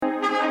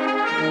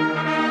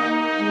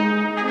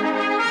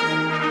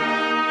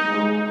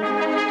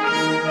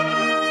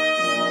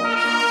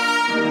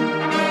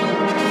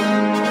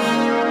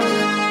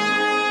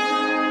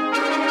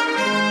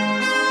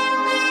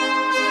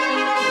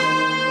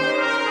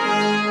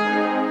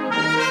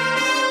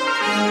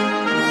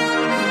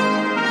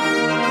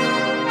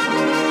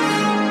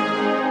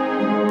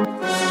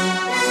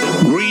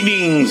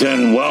Greetings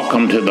and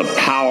welcome to the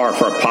Power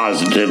for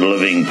Positive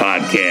Living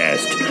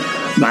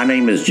podcast. My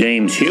name is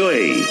James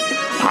Huey.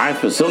 I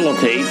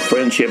facilitate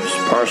Friendship's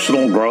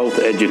personal growth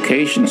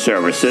education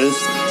services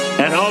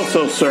and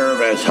also serve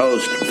as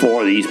host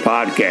for these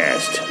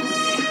podcasts,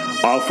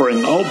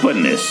 offering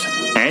openness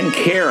and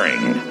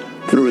caring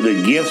through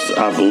the gifts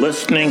of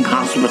listening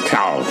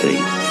hospitality.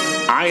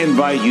 I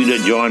invite you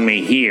to join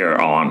me here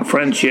on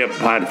Friendship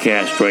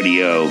Podcast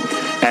Radio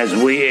as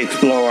we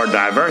explore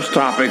diverse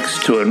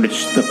topics to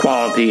enrich the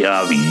quality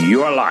of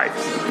your life.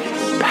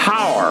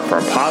 Power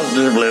for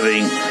positive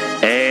living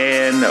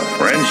and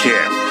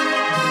friendship.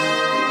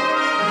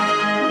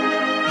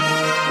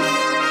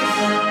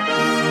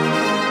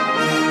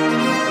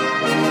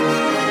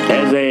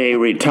 As a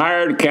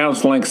retired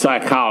counseling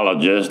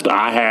psychologist,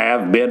 I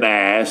have been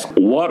asked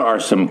what are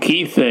some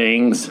key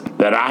things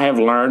that I have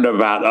learned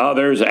about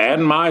others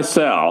and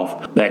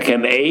myself that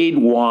can aid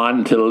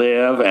one to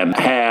live and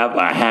have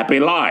a happy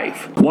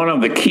life. One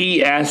of the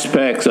key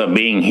aspects of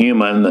being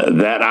human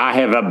that I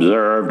have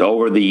observed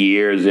over the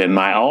years in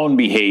my own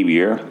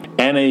behavior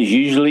and is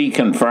usually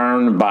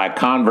confirmed by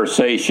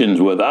conversations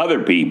with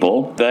other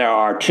people, there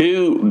are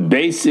two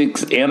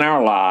basics in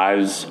our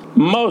lives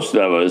most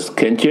of us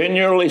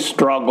continually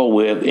struggle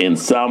with in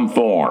some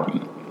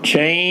form: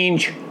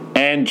 change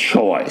and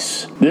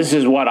choice. This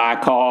is what I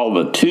call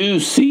the 2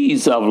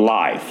 C's of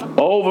life.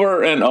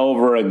 Over and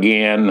over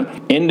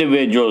again,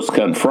 individuals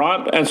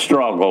confront and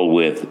struggle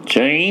with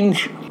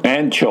change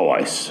and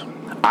choice.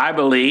 I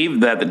believe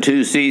that the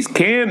 2 C's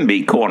can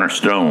be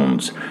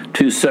cornerstones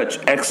to such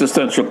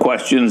existential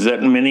questions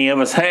that many of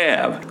us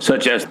have,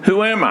 such as,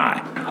 who am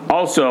I?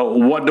 Also,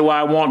 what do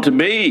I want to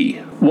be?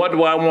 What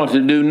do I want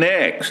to do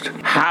next?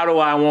 How do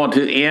I want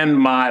to end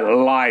my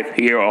life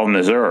here on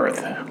this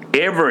earth?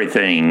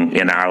 Everything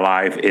in our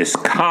life is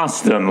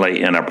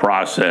constantly in a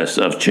process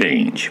of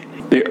change.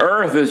 The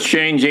earth is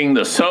changing,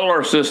 the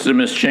solar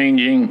system is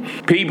changing,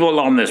 people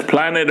on this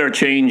planet are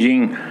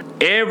changing.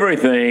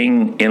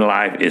 Everything in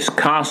life is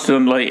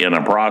constantly in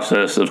a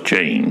process of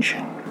change.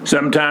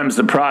 Sometimes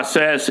the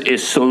process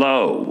is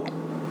slow,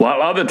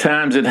 while other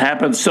times it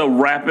happens so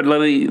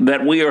rapidly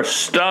that we are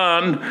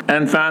stunned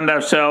and find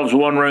ourselves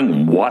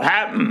wondering what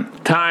happened.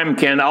 Time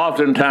can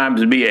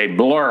oftentimes be a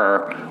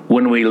blur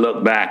when we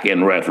look back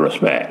in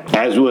retrospect.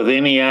 As with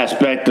any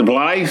aspect of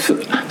life,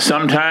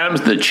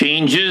 sometimes the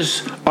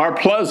changes are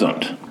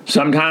pleasant.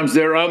 Sometimes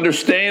they're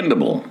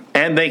understandable,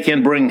 and they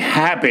can bring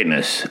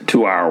happiness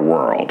to our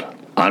world.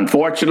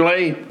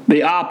 Unfortunately,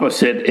 the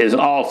opposite is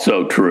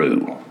also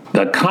true.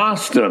 The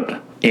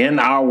constant in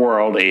our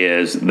world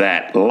is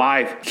that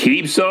life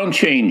keeps on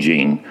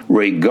changing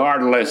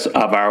regardless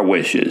of our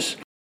wishes.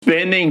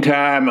 Spending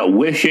time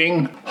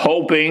wishing,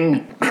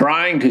 hoping,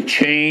 trying to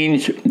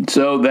change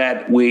so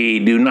that we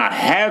do not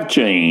have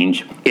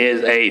change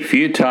is a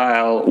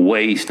futile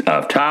waste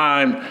of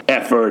time,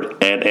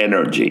 effort, and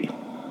energy.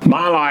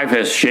 My life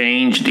has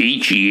changed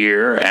each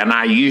year, and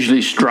I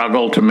usually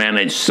struggle to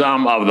manage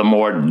some of the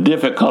more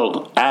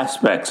difficult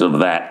aspects of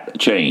that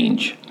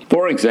change.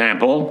 For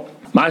example,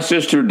 my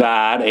sister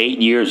died 8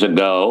 years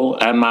ago,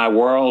 and my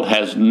world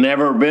has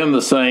never been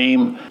the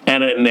same,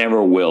 and it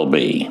never will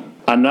be.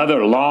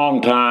 Another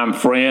longtime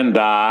friend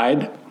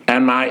died,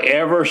 and my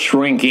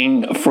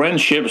ever-shrinking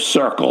friendship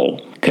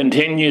circle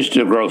continues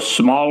to grow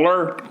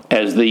smaller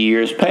as the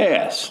years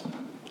pass.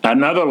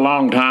 Another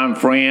longtime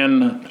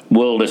friend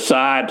will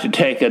decide to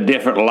take a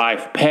different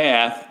life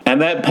path,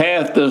 and that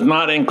path does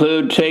not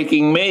include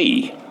taking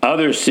me.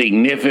 Other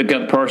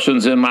significant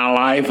persons in my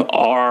life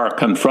are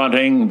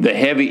confronting the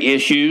heavy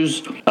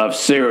issues of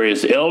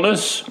serious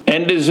illness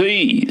and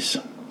disease.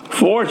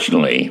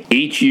 Fortunately,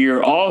 each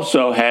year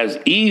also has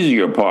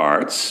easier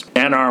parts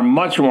and are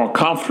much more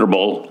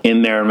comfortable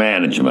in their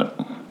management.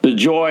 The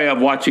joy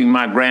of watching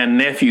my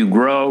grandnephew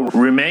grow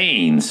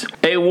remains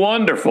a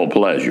wonderful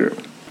pleasure.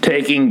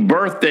 Taking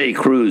birthday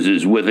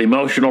cruises with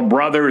emotional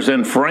brothers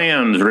and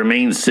friends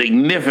remains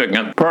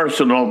significant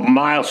personal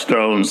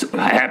milestones of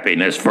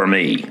happiness for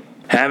me.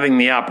 Having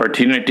the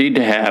opportunity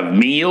to have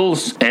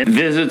meals and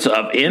visits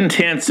of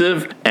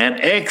intensive and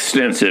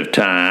extensive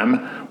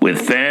time with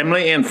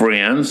family and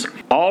friends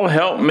all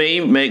help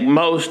me make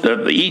most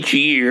of each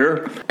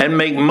year and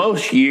make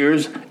most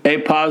years a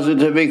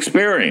positive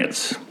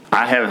experience.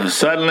 I have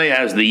suddenly,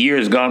 as the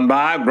years gone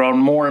by, grown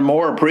more and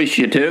more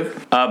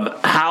appreciative of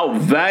how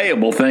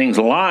valuable things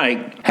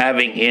like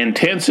having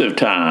intensive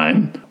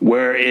time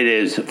where it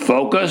is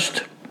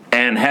focused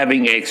and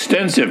having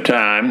extensive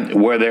time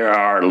where there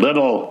are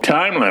little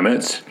time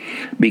limits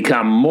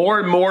become more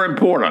and more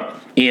important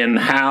in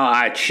how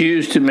I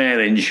choose to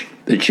manage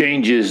the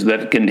changes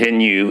that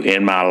continue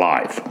in my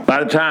life.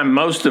 By the time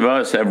most of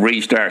us have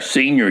reached our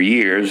senior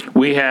years,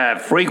 we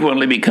have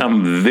frequently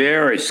become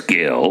very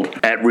skilled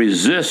at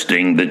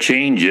resisting the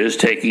changes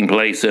taking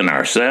place in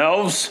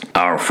ourselves,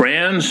 our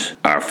friends,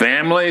 our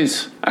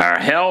families, our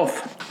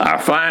health, our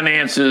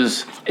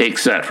finances,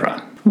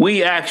 etc.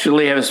 We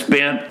actually have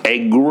spent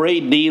a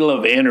great deal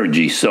of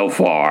energy so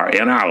far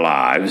in our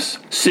lives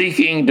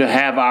seeking to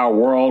have our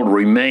world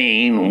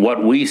remain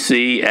what we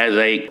see as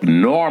a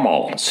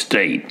normal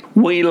state.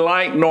 We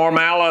like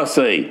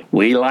normalcy.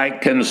 We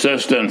like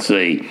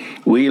consistency.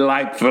 We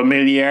like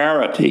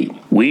familiarity.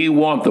 We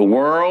want the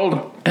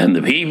world and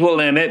the people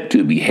in it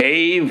to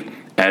behave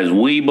as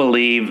we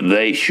believe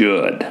they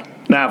should.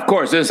 Now, of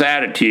course, this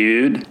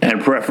attitude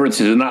and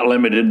preference is not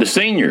limited to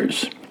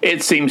seniors.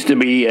 It seems to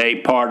be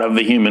a part of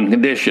the human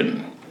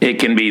condition. It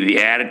can be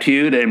the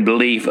attitude and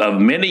belief of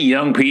many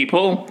young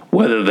people,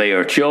 whether they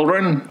are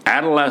children,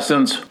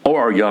 adolescents,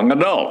 or young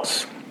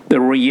adults. The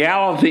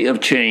reality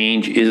of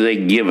change is a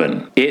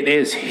given. It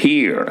is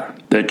here.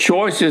 The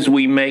choices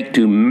we make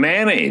to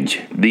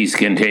manage these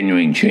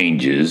continuing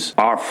changes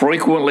are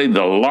frequently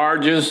the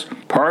largest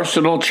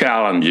personal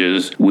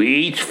challenges we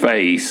each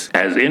face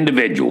as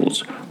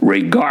individuals,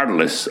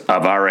 regardless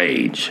of our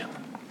age.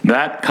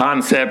 That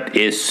concept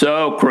is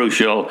so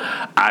crucial,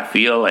 I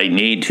feel a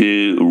need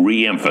to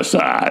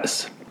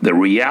reemphasize. The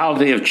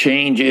reality of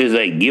change is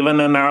a given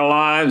in our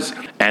lives,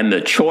 and the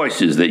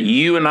choices that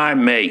you and I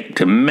make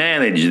to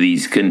manage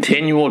these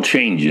continual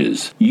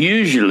changes,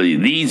 usually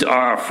these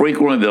are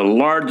frequently the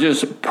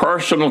largest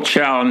personal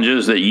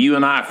challenges that you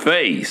and I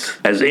face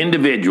as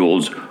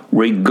individuals,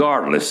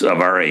 regardless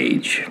of our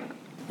age.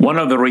 One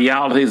of the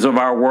realities of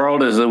our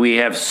world is that we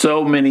have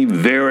so many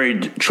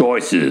varied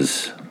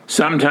choices.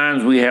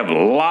 Sometimes we have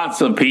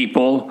lots of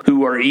people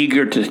who are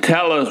eager to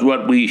tell us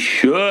what we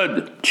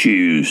should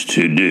choose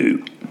to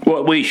do,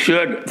 what we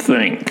should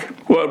think,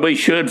 what we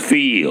should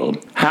feel,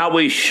 how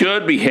we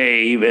should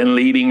behave in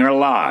leading our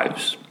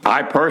lives.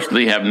 I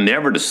personally have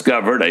never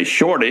discovered a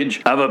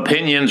shortage of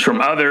opinions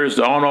from others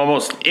on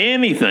almost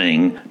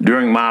anything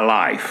during my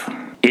life.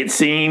 It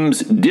seems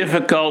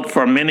difficult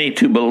for many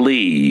to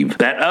believe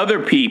that other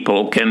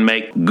people can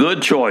make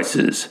good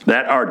choices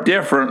that are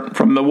different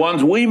from the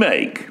ones we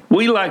make.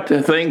 We like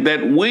to think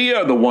that we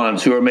are the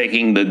ones who are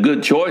making the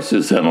good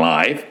choices in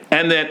life,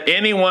 and that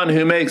anyone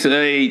who makes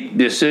a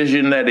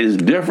decision that is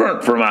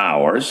different from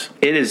ours,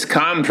 it is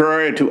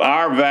contrary to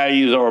our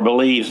values or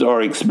beliefs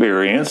or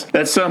experience,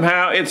 that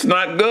somehow it's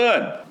not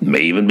good. It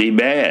may even be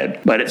bad,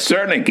 but it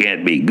certainly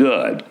can't be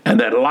good. And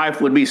that life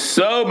would be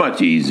so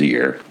much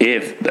easier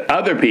if the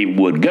other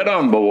people would get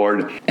on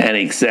board and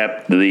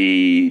accept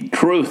the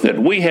truth that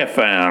we have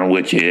found,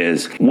 which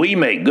is we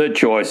make good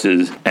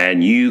choices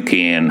and you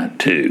can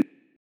too.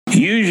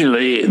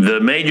 Usually,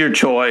 the major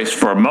choice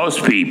for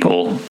most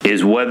people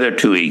is whether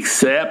to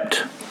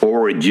accept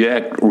or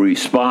reject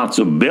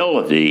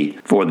responsibility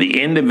for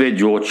the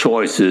individual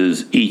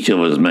choices each of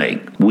us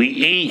make. We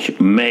each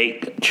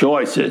make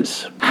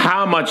choices.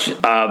 How much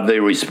of the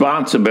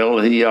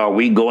responsibility are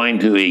we going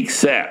to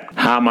accept?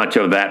 How much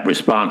of that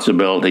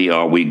responsibility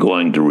are we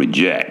going to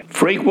reject?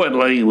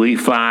 Frequently, we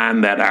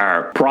find that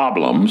our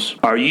problems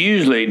are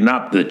usually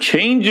not the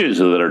changes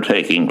that are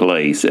taking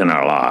place in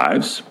our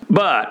lives,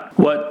 but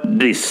what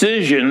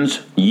decisions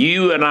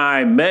you and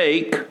I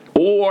make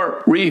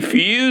or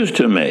refuse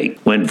to make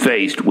when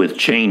faced with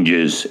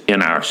changes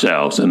in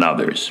ourselves and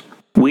others.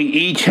 We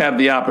each have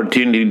the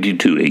opportunity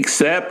to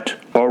accept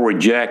or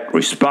reject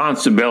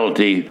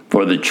responsibility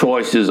for the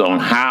choices on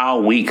how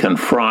we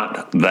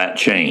confront that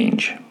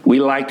change. We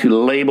like to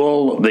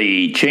label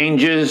the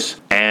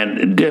changes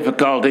and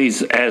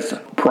difficulties as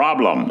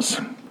problems.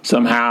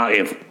 Somehow,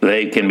 if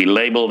they can be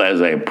labeled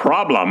as a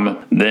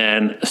problem,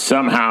 then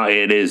somehow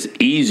it is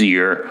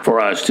easier for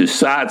us to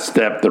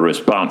sidestep the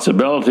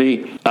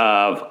responsibility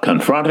of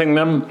confronting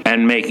them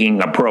and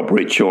making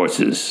appropriate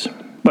choices.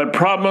 But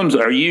problems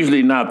are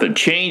usually not the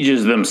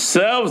changes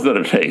themselves that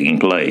are taking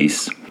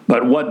place,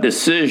 but what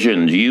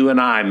decisions you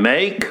and I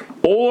make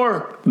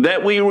or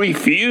that we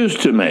refuse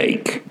to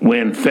make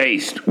when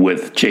faced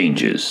with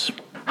changes.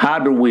 How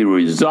do we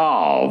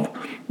resolve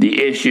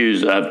the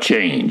issues of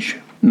change?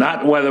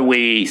 Not whether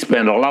we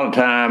spend a lot of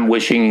time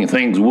wishing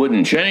things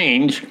wouldn't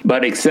change,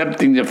 but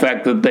accepting the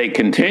fact that they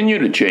continue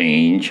to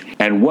change,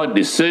 and what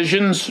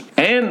decisions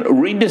and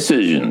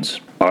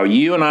redecisions are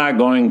you and I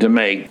going to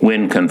make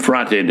when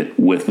confronted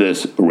with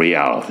this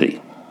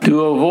reality?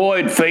 To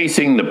avoid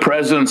facing the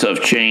presence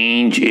of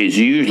change is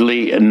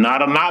usually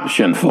not an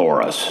option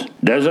for us.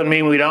 Doesn't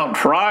mean we don't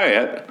try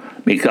it,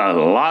 because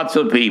lots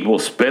of people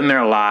spend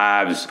their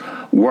lives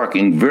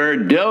working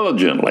very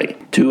diligently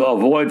to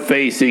avoid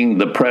facing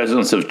the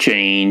presence of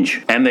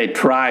change, and they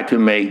try to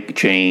make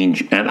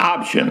change an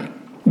option.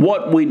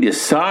 What we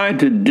decide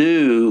to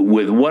do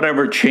with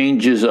whatever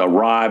changes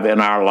arrive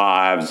in our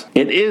lives,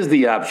 it is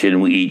the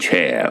option we each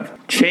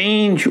have.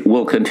 Change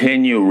will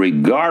continue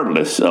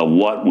regardless of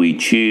what we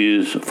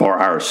choose for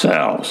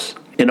ourselves.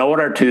 In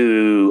order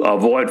to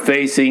avoid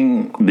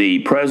facing the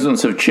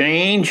presence of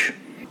change,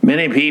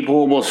 many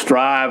people will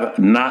strive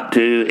not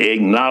to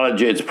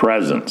acknowledge its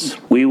presence.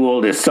 We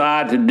will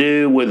decide to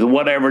do with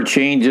whatever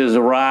changes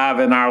arrive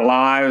in our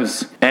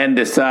lives and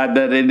decide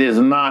that it is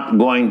not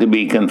going to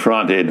be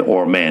confronted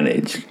or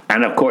managed.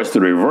 And of course,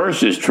 the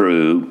reverse is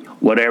true.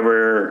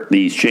 Whatever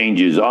these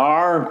changes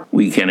are,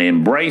 we can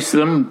embrace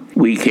them,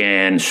 we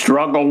can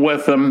struggle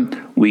with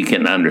them, we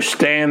can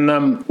understand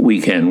them,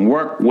 we can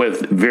work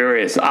with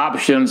various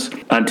options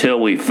until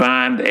we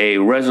find a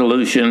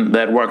resolution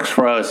that works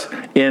for us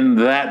in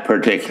that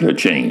particular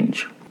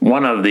change.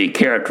 One of the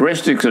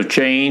characteristics of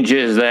change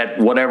is that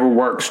whatever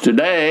works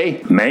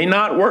today may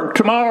not work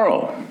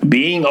tomorrow.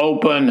 Being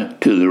open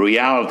to the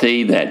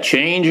reality that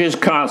change is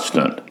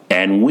constant,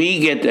 and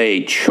we get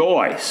a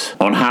choice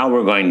on how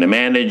we're going to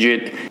manage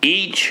it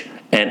each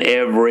and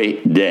every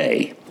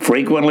day.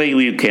 Frequently,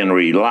 we can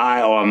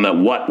rely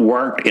on what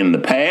worked in the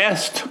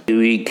past.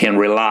 We can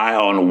rely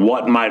on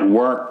what might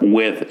work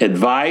with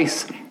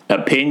advice,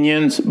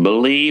 opinions,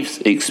 beliefs,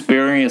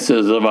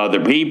 experiences of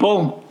other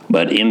people.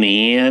 But in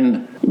the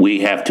end,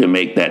 we have to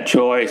make that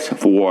choice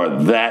for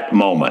that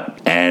moment.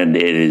 And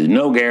it is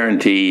no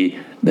guarantee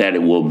that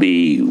it will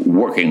be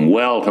working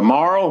well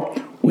tomorrow.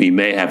 We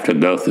may have to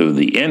go through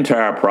the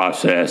entire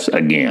process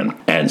again.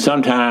 And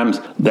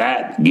sometimes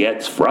that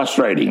gets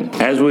frustrating.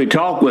 As we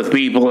talk with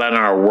people in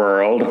our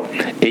world,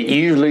 it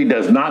usually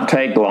does not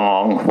take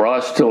long for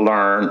us to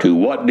learn to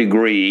what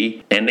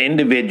degree an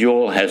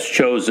individual has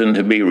chosen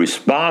to be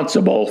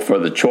responsible for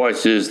the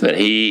choices that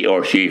he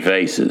or she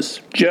faces.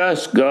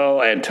 Just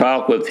go and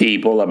talk with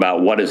people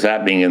about what is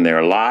happening in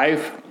their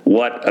life,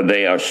 what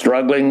they are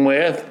struggling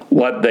with,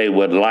 what they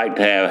would like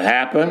to have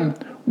happen,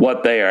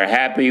 what they are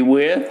happy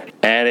with,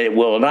 and it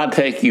will not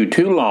take you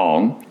too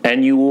long,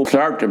 and you will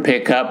start to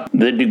pick up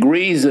the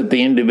degrees that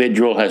the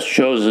individual has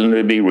chosen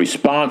to be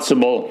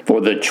responsible for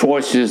the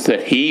choices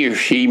that he or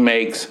she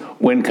makes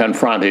when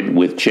confronted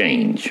with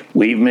change.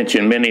 We've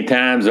mentioned many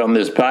times on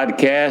this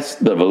podcast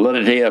the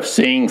validity of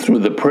seeing through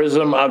the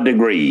prism of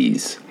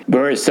degrees.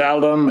 Very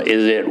seldom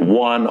is it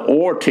 1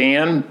 or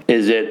 10.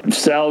 Is it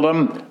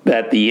seldom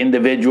that the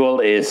individual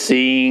is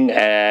seeing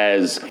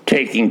as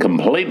taking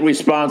complete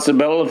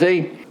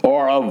responsibility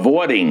or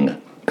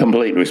avoiding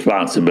complete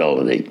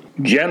responsibility?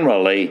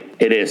 Generally,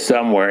 it is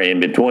somewhere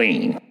in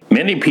between.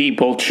 Many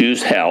people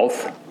choose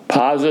health,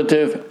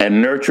 positive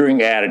and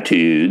nurturing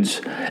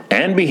attitudes,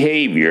 and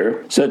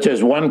behavior, such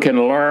as one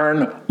can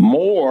learn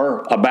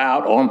more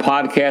about on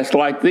podcasts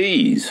like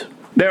these.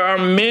 There are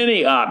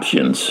many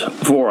options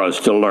for us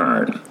to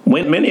learn.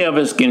 Many of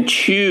us can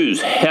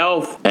choose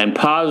health and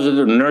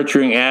positive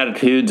nurturing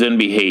attitudes and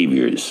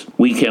behaviors.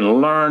 We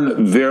can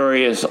learn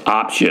various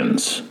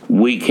options.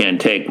 We can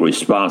take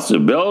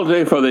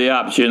responsibility for the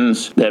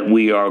options that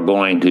we are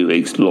going to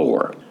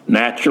explore.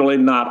 Naturally,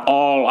 not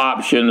all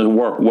options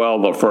work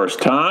well the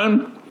first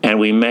time, and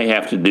we may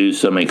have to do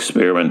some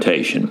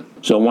experimentation.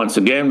 So once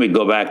again, we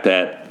go back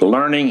that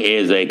learning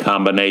is a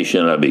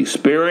combination of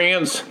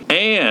experience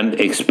and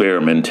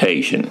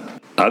experimentation.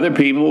 Other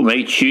people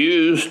may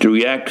choose to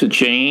react to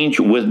change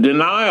with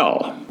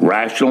denial,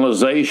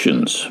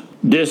 rationalizations,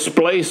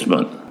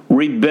 displacement,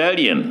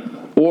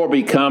 rebellion, or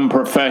become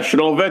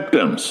professional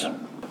victims.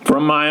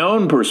 From my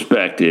own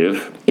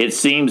perspective, it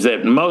seems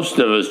that most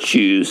of us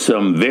choose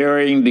some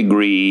varying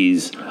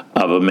degrees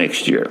of a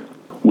mixture.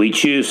 We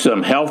choose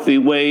some healthy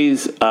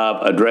ways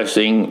of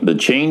addressing the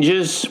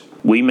changes.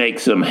 We make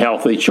some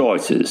healthy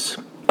choices.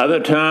 Other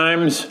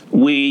times,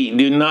 we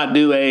do not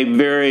do a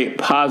very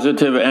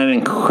positive and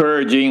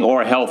encouraging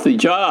or healthy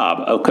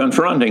job of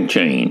confronting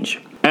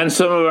change. And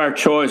some of our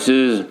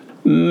choices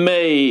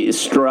may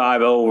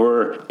strive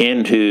over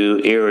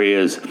into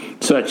areas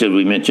such as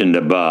we mentioned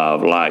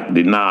above, like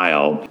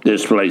denial,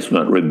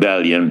 displacement,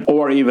 rebellion,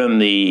 or even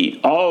the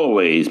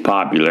always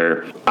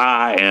popular,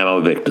 I am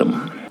a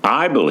victim.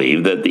 I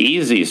believe that the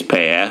easiest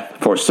path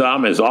for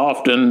some is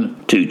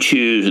often to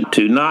choose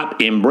to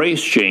not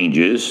embrace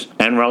changes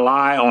and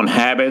rely on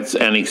habits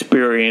and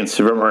experience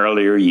from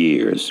earlier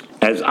years.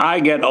 As I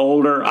get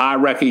older, I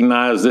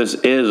recognize this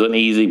is an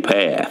easy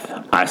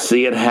path. I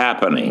see it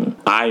happening.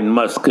 I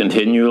must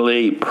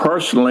continually,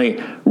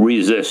 personally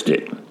resist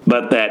it.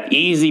 But that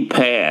easy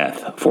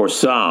path for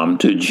some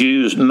to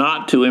choose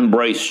not to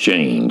embrace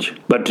change,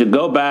 but to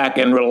go back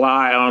and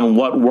rely on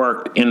what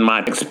worked in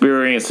my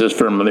experiences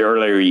from the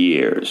earlier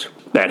years.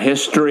 That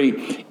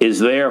history is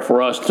there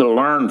for us to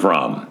learn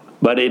from,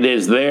 but it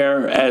is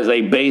there as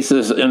a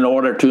basis in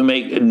order to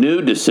make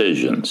new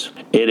decisions.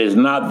 It is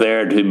not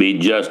there to be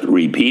just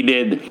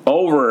repeated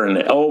over and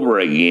over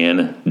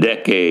again,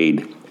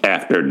 decade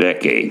after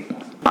decade.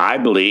 I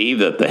believe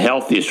that the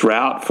healthiest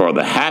route for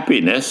the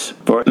happiness,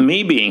 for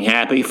me being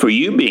happy, for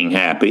you being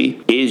happy,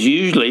 is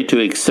usually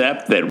to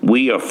accept that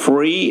we are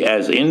free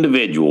as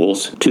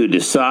individuals to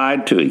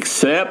decide to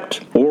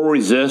accept or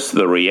resist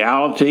the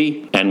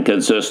reality and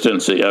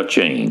consistency of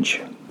change.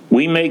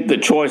 We make the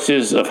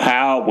choices of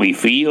how we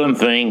feel and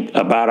think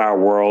about our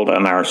world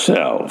and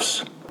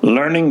ourselves.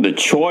 Learning the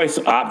choice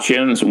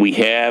options we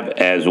have,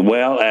 as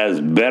well as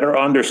better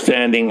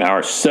understanding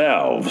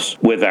ourselves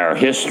with our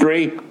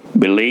history,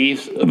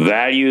 beliefs,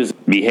 values,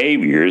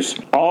 behaviors,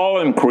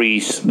 all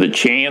increase the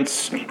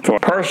chance for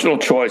personal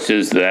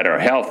choices that are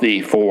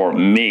healthy for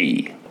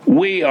me.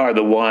 We are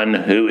the one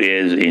who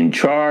is in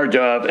charge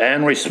of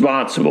and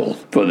responsible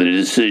for the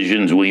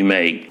decisions we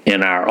make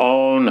in our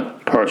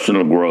own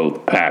personal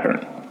growth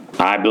pattern.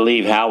 I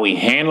believe how we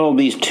handle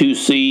these 2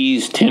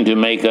 C's tend to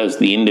make us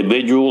the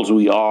individuals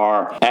we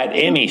are at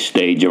any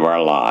stage of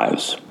our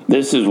lives.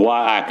 This is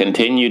why I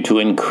continue to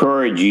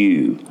encourage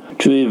you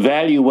to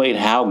evaluate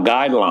how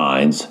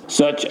guidelines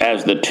such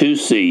as the 2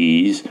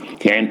 C's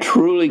can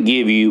truly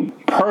give you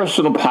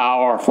personal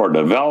power for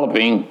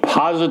developing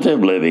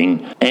positive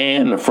living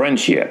and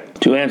friendship.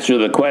 To answer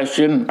the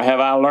question, have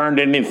I learned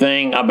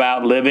anything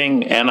about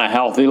living and a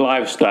healthy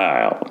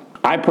lifestyle?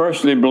 I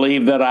personally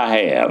believe that I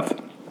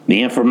have.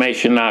 The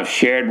information I've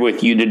shared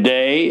with you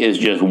today is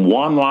just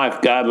one life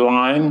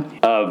guideline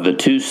of the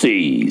 2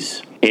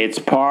 C's. It's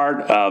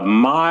part of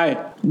my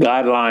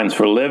guidelines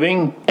for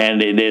living,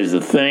 and it is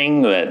the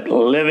thing that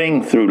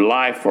living through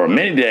life for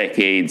many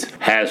decades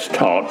has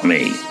taught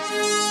me.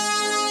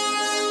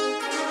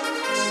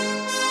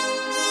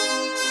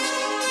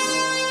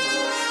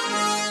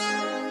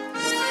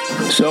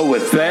 So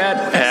with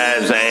that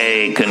as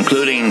a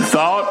concluding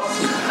thought,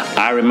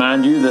 I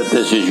remind you that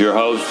this is your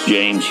host,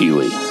 James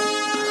Huey.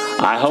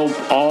 I hope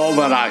all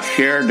that I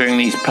share during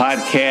these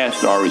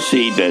podcasts are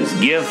received as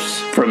gifts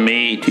from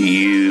me to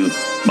you,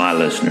 my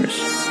listeners.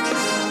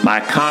 My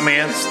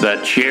comments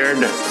that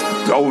shared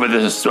over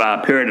this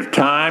period of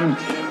time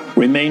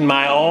remain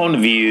my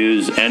own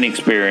views and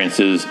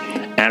experiences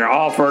and are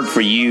offered for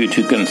you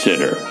to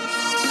consider.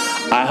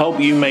 I hope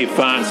you may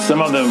find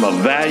some of them of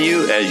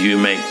value as you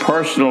make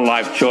personal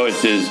life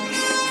choices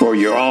for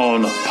your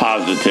own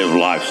positive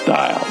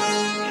lifestyle.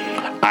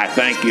 I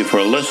thank you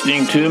for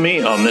listening to me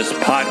on this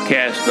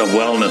podcast of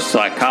wellness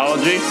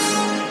psychology,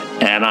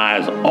 and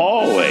as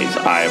always,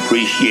 I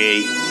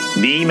appreciate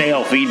the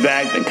email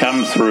feedback that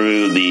comes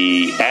through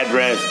the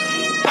address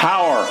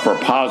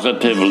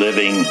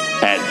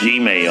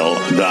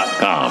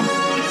powerforpositiveliving@gmail.com.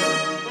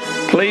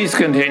 Please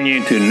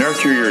continue to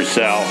nurture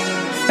yourself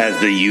as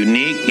the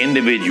unique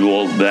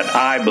individual that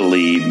I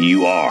believe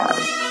you are.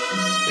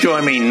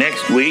 Join me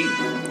next week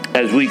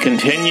as we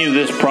continue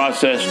this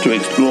process to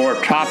explore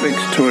topics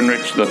to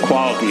enrich the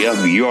quality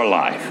of your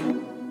life.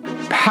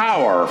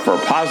 Power for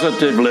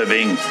positive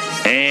living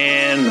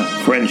and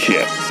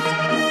friendship.